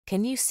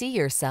Can you see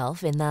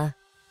yourself in the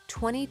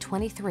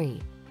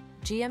 2023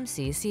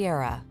 GMC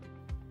Sierra?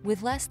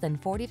 With less than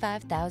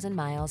 45,000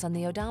 miles on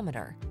the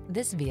odometer,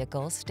 this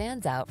vehicle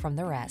stands out from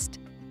the rest.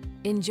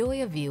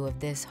 Enjoy a view of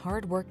this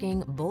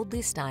hard-working,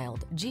 boldly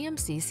styled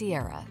GMC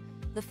Sierra,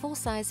 the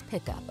full-size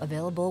pickup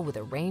available with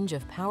a range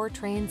of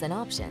powertrains and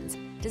options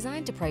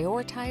designed to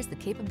prioritize the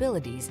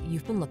capabilities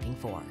you've been looking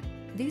for.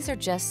 These are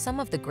just some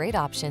of the great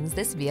options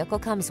this vehicle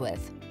comes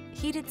with: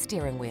 heated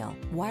steering wheel,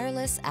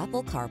 wireless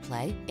Apple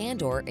Carplay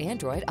and/or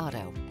Android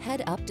Auto,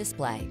 head-up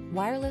display,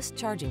 wireless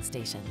charging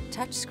station,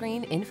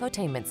 touchscreen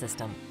infotainment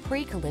system,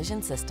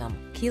 pre-collision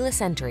system, keyless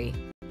entry,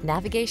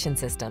 navigation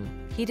system,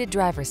 heated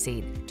driver's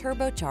seat,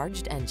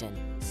 turbocharged engine.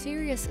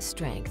 Serious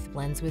strength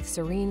blends with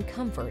serene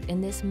comfort in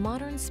this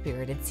modern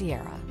spirited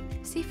Sierra.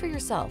 See for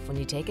yourself when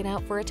you take it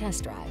out for a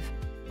test drive.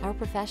 Our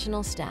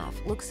professional staff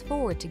looks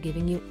forward to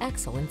giving you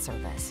excellent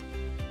service.